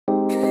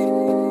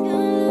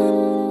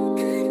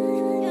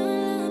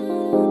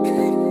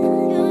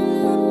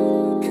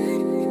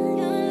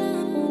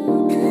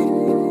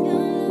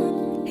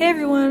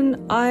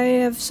everyone! I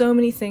have so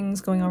many things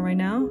going on right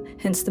now,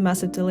 hence the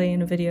massive delay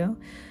in a video.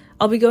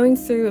 I'll be going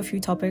through a few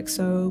topics,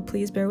 so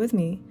please bear with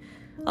me.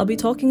 I'll be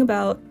talking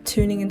about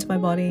tuning into my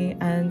body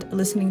and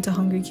listening to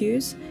hunger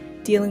cues,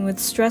 dealing with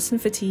stress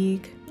and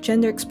fatigue,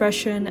 gender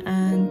expression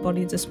and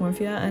body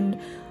dysmorphia, and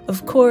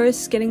of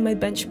course, getting my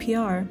bench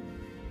PR.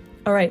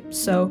 Alright,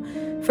 so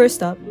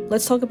first up,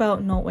 let's talk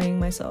about not weighing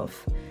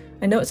myself.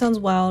 I know it sounds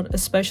wild,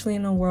 especially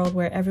in a world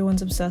where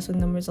everyone's obsessed with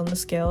numbers on the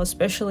scale,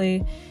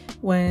 especially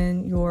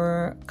when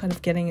you're kind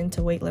of getting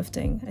into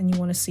weightlifting and you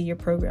want to see your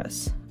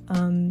progress.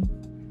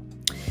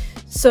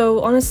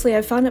 So honestly,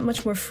 I found it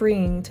much more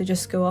freeing to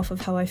just go off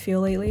of how I feel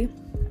lately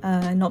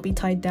and not be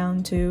tied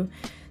down to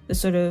the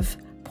sort of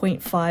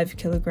 0.5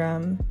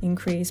 kilogram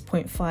increase,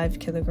 0.5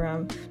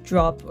 kilogram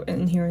drop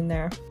in here and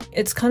there.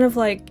 It's kind of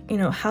like, you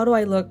know, how do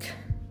I look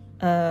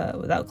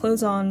without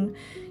clothes on,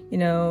 you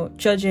know,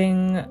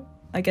 judging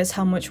I guess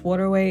how much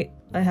water weight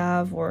I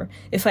have, or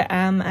if I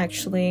am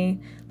actually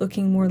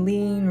looking more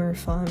lean, or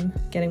if I'm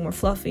getting more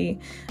fluffy.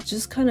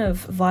 Just kind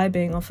of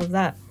vibing off of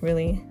that,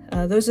 really.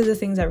 Those are the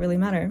things that really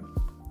matter.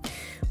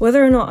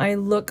 Whether or not I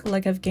look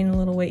like I've gained a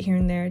little weight here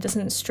and there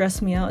doesn't stress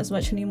me out as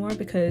much anymore,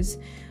 because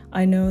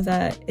I know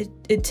that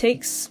it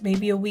takes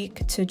maybe a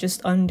week to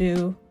just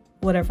undo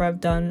whatever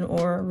I've done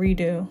or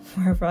redo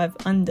wherever I've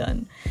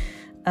undone.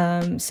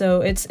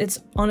 So it's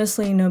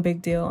honestly no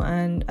big deal,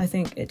 and I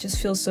think it just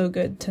feels so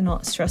good to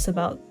not stress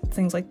about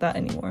things like that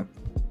anymore.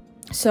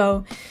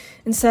 So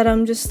instead,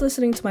 I'm just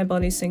listening to my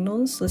body's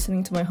signals,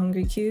 listening to my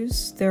hunger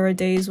cues. There are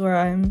days where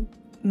I'm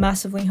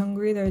massively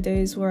hungry, there are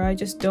days where I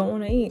just don't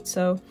want to eat,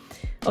 so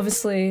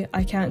obviously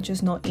I can't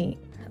just not eat.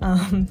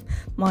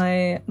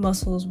 My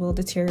muscles will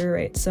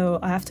deteriorate, so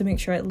I have to make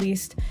sure at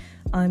least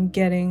I'm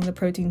getting the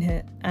protein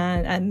hit,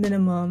 and at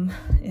minimum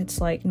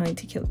it's like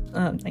 90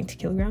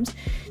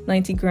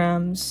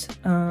 grams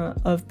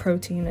of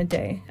protein a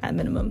day at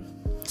minimum.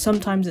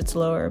 Sometimes it's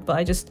lower, but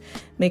I just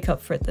make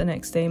up for it the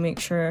next day, make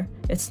sure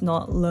it's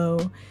not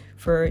low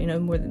for, you know,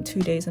 more than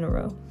 2 days in a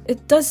row.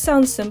 It does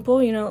sound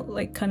simple, you know,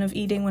 like kind of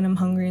eating when I'm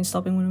hungry and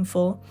stopping when I'm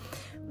full,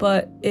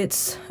 but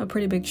it's a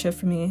pretty big shift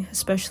for me,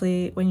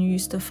 especially when you're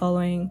used to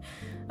following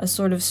a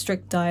sort of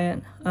strict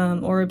diet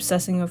or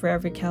obsessing over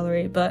every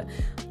calorie. But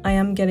I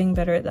am getting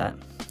better at that,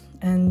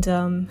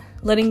 and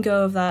letting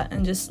go of that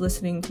and just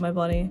listening to my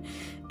body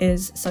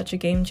is such a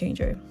game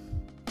changer.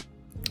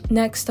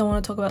 Next, I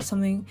want to talk about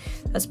something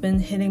that's been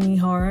hitting me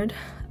hard,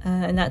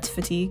 and that's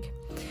fatigue.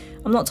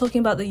 I'm not talking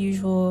about the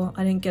usual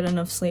I didn't get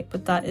enough sleep,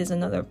 but that is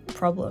another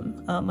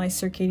problem. My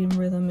circadian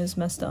rhythm is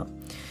messed up.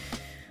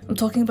 I'm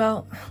talking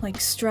about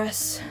like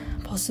stress,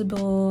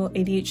 possible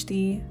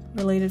ADHD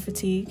related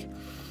fatigue,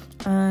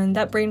 and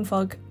that brain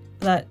fog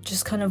that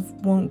just kind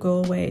of won't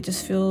go away. It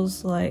just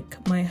feels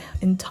like my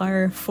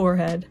entire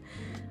forehead,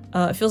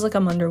 it feels like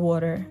I'm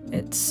underwater.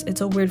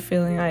 It's a weird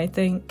feeling. I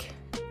think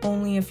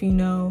only if you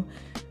know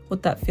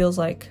what that feels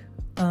like,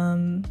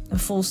 a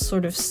full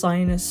sort of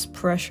sinus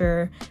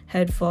pressure,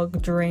 head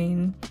fog,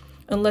 drain.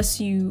 Unless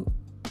you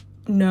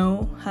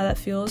know how that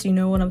feels, you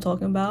know what I'm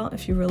talking about,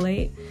 if you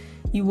relate,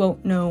 you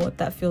won't know what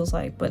that feels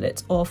like, but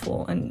it's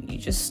awful, and you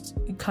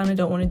kind of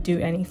don't want to do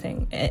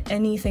anything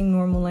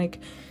normal, like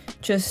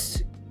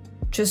just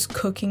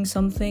cooking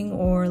something,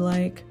 or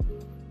like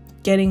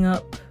getting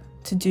up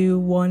to do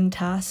one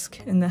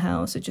task in the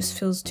house. It just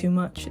feels too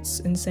much. It's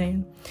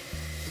insane.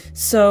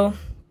 So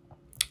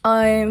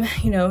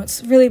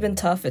it's really been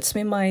tough. It's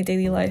made my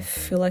daily life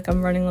feel like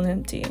I'm running on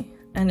empty,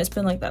 and it's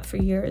been like that for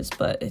years,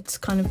 but it's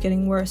kind of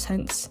getting worse,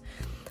 hence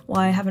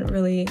why I haven't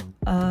really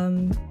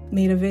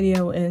made a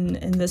video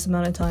in this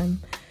amount of time.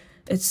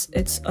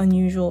 It's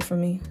unusual for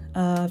me.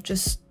 I've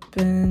just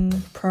been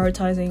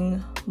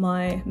prioritizing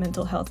my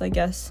mental health, I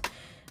guess,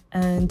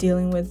 and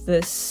dealing with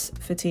this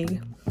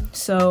fatigue.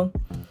 So,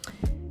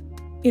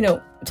 you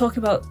know, talk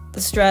about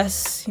the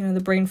stress, you know, the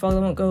brain fog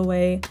that won't go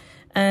away,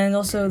 and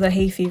also the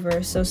hay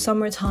fever. So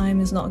summertime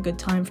is not a good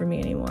time for me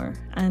anymore,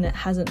 and it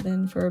hasn't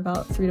been for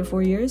about 3 to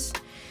 4 years.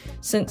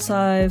 Since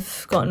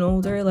I've gotten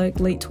older, like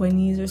late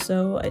 20s or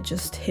so, it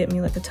just hit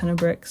me like a ton of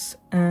bricks,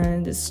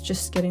 and it's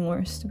just getting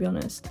worse, to be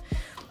honest.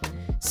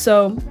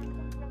 So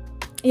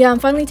yeah, I'm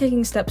finally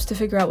taking steps to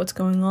figure out what's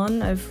going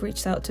on. I've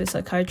reached out to a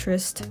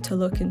psychiatrist to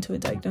look into a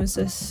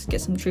diagnosis,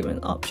 get some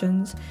treatment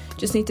options.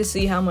 Just need to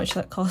see how much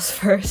that costs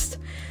first,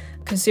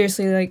 because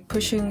seriously, like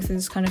pushing through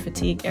this kind of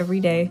fatigue every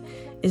day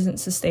isn't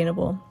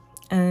sustainable.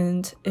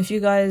 And if you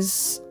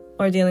guys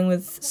are dealing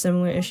with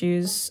similar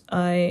issues,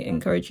 I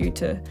encourage you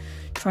to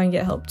try and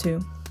get help too.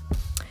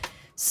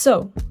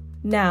 So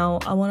now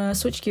I want to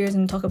switch gears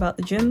and talk about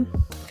the gym,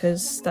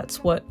 because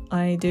that's what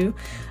I do.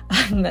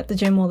 I'm at the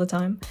gym all the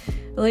time.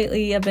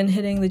 Lately I've been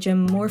hitting the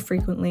gym more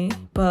frequently,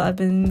 but I've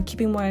been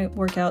keeping my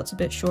workouts a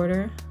bit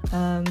shorter,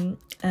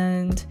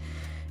 and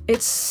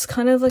it's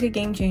kind of like a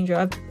game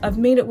changer. I've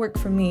made it work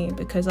for me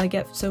because I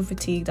get so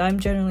fatigued. I'm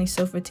generally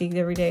so fatigued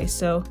every day,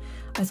 so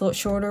I thought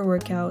shorter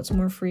workouts,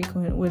 more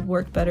frequent, would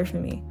work better for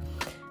me.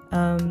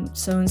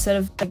 So instead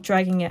of like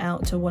dragging it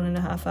out to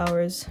 1.5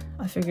 hours,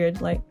 I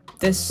figured like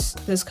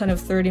this kind of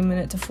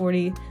 30-minute to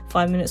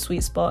 45-minute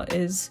sweet spot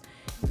is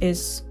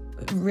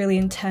really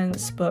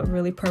intense but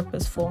really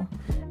purposeful,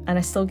 and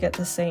I still get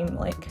the same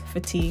like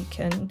fatigue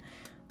and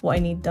what I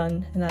need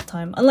done in that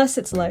time, unless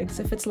it's legs.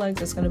 If it's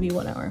legs, it's going to be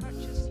 1 hour.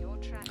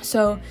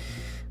 So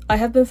I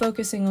have been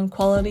focusing on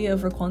quality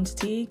over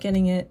quantity,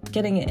 getting it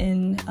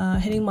in,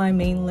 hitting my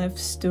main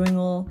lifts, doing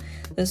all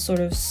this sort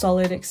of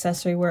solid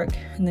accessory work,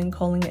 and then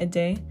calling it a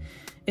day.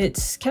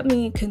 It's kept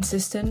me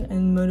consistent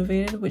and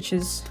motivated, which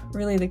is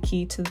really the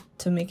key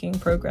to making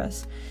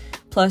progress.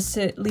 Plus,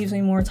 it leaves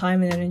me more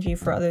time and energy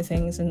for other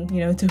things, and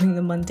doing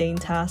the mundane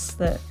tasks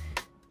that,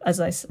 as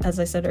I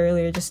said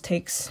earlier, just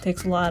takes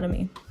a lot out of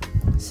me.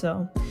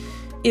 So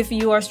if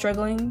you are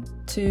struggling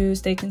to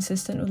stay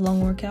consistent with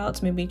long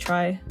workouts, maybe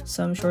try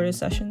some shorter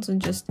sessions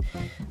and just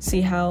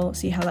see how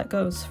that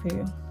goes for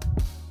you.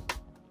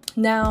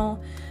 Now,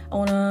 I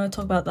want to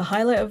talk about the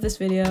highlight of this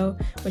video,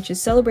 which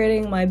is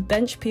celebrating my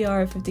bench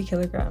PR of 50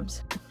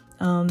 kilograms.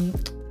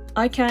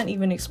 I can't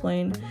even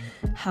explain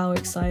how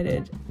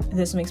excited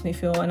this makes me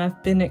feel, and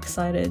I've been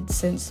excited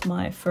since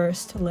my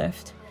first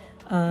lift,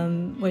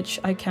 which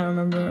I can't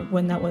remember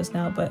when that was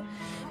now, but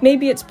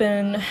maybe it's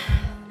been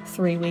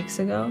 3 weeks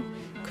ago.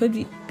 Could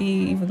be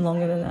even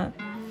longer than that.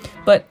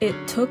 But it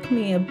took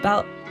me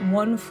about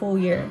 1 full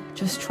year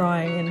just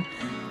trying, and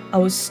I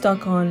was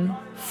stuck on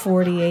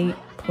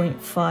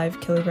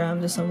 48.5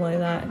 kilograms or something like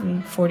that,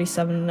 and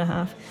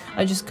 47.5.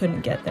 I just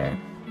couldn't get there.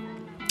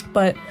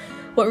 But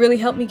what really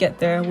helped me get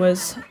there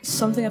was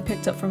something I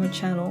picked up from a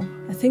channel.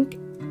 I think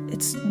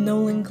it's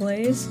Nolan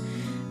Glaze.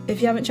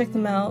 If you haven't checked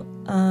them out,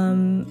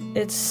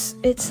 it's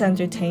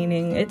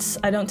entertaining.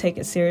 I don't take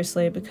it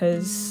seriously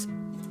because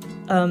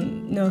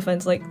no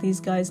offense, like, these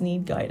guys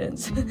need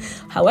guidance.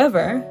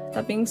 However,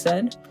 that being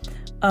said,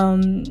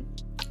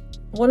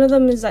 one of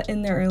them is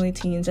in their early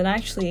teens, and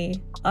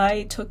actually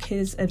I took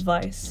his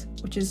advice,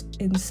 which is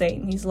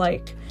insane. He's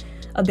like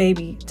a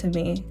baby to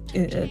me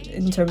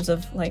in terms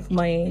of like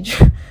my age.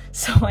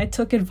 So I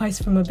took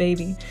advice from a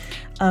baby,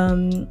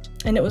 and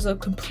it was a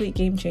complete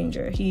game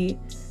changer. He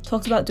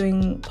talked about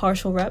doing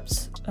partial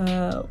reps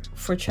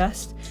for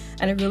chest,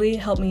 and it really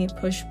helped me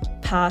push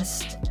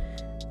past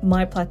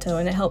my plateau,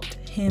 and it helped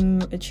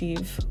him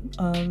achieve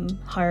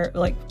higher,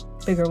 like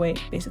bigger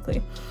weight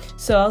basically.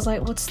 So I was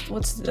like, what's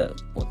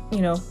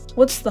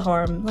the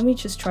harm? Let me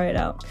just try it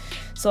out.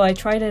 So I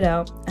tried it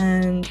out,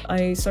 and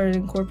I started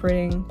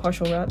incorporating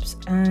partial reps,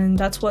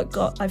 and I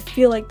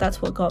feel like that's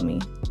what got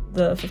me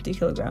the 50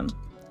 kilogram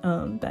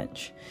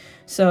bench.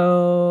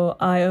 So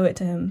I owe it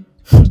to him.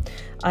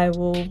 I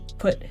will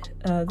put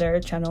their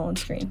channel on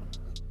screen.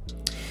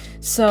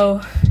 So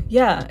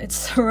yeah,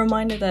 it's a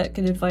reminder that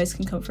good advice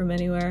can come from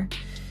anywhere.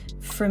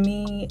 For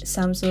me,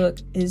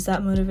 Samsung is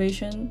that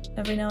motivation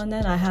every now and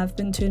then. I have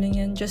been tuning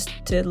in just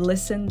to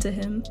listen to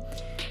him.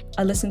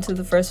 I listen to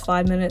the first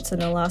 5 minutes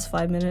and the last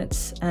 5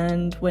 minutes,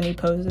 and when he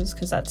poses,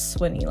 because that's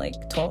when he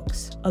like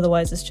talks.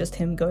 Otherwise it's just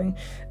him going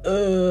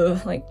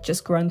like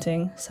just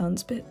grunting.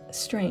 Sounds a bit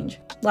strange.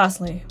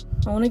 Lastly,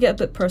 I want to get a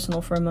bit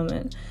personal for a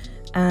moment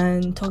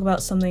and talk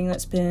about something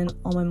that's been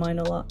on my mind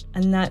a lot,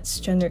 and that's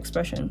gender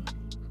expression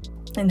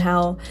and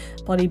how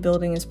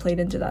bodybuilding is played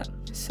into that.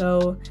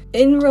 So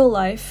in real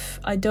life,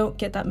 I don't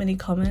get that many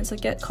comments. I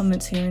get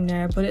comments here and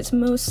there, but it's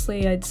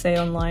mostly, I'd say,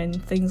 online.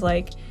 Things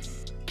like,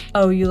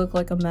 oh, you look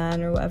like a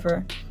man or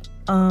whatever.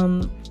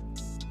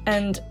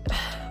 And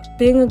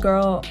being a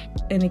girl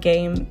in a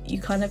game, you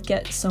kind of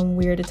get some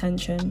weird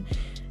attention.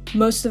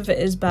 Most of it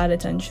is bad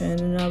attention,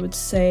 and I would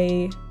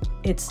say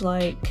it's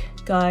like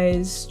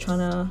guys trying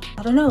to,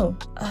 I don't know,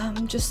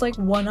 just like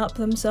one-up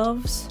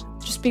themselves.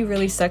 Just be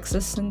really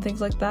sexist and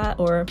things like that,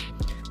 or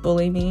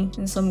bully me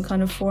in some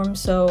kind of form.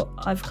 So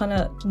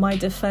my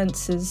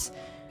defense is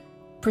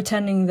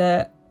pretending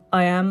that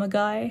I am a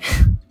guy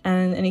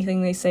and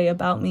anything they say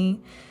about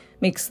me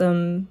makes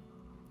them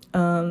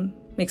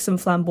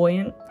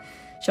flamboyant,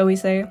 shall we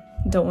say.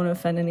 Don't want to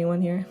offend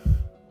anyone here.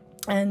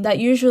 And that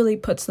usually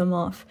puts them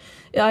off.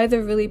 It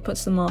either really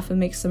puts them off and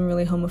makes them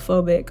really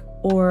homophobic,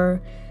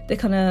 or they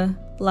kind of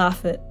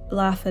laugh at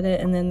it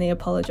and then they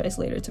apologize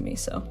later to me.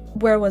 So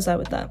where was I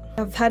with that?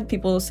 I've had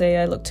people say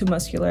I look too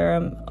muscular,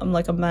 I'm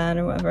like a man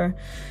or whatever.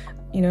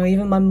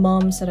 Even my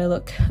mom said I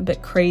look a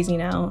bit crazy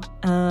now,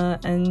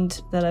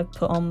 and that I've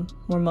put on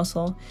more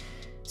muscle.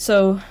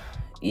 So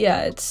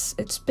yeah,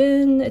 it's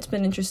been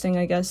interesting,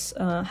 I guess,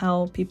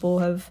 how people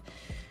have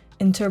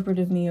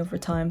interpreted me over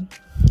time.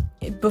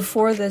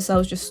 Before this, I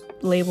was just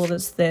labeled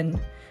as thin,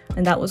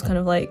 and that was kind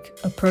of like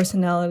a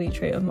personality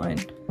trait of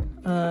mine,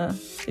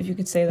 if you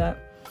could say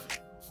that.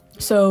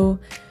 So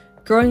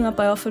growing up,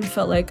 I often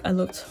felt like I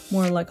looked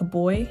more like a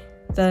boy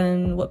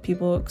than what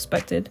people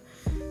expected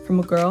from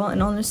a girl.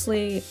 And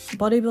honestly,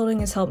 bodybuilding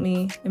has helped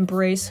me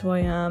embrace who I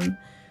am,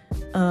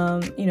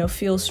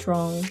 feel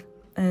strong.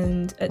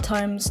 And at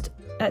times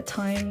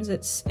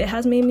it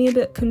has made me a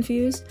bit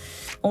confused.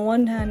 On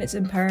one hand, it's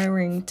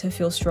empowering to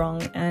feel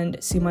strong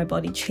and see my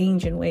body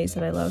change in ways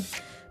that I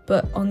love.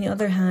 But on the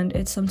other hand,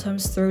 it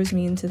sometimes throws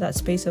me into that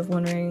space of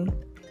wondering,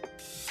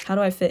 how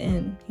do I fit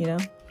in,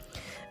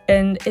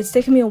 And it's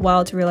taken me a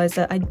while to realize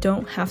that I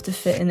don't have to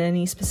fit in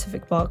any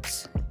specific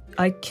box.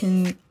 I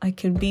can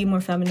be more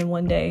feminine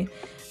one day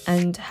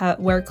and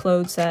wear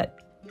clothes that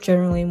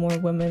generally more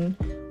women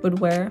would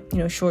wear, you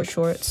know, short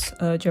shorts,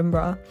 gym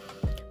bra.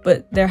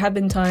 But there have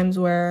been times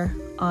where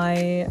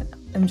I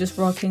am just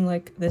rocking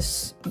like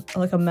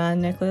a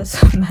man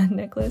necklace, a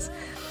necklace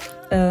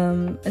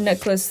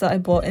that I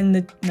bought in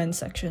the men's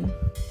section,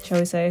 shall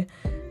we say.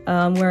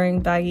 I'm wearing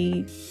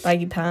baggy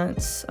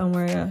pants. I'm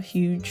wearing a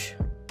huge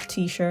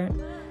t-shirt,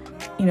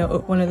 you know,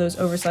 one of those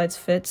oversized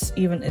fits.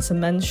 Even it's a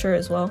men's shirt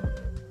as well.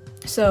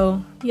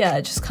 So yeah,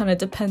 it just kind of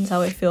depends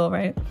how I feel,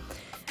 right?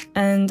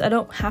 And I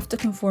don't have to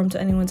conform to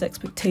anyone's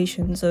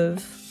expectations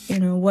of, you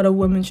know, what a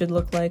woman should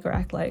look like or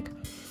act like.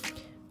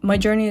 My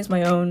journey is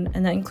my own,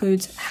 and that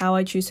includes how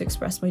I choose to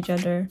express my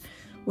gender,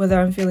 whether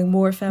I'm feeling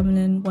more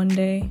feminine one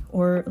day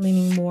or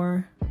leaning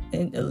more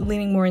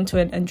into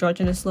an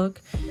androgynous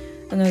look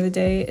another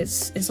day.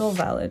 It's all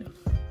valid.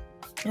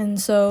 And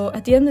so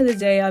at the end of the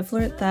day, I've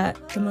learned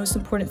that the most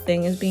important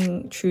thing is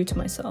being true to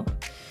myself,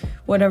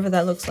 whatever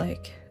that looks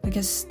like. I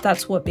guess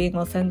that's what being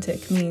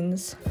authentic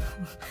means.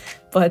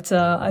 But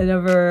I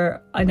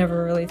never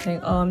really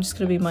think, oh, I'm just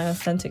gonna be my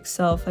authentic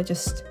self. I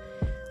just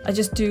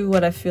do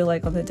what I feel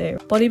like on the day.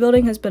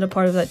 Bodybuilding has been a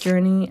part of that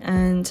journey,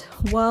 and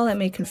while it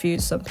may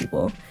confuse some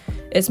people,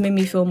 it's made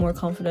me feel more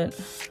confident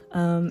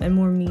and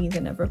more me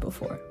than ever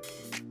before.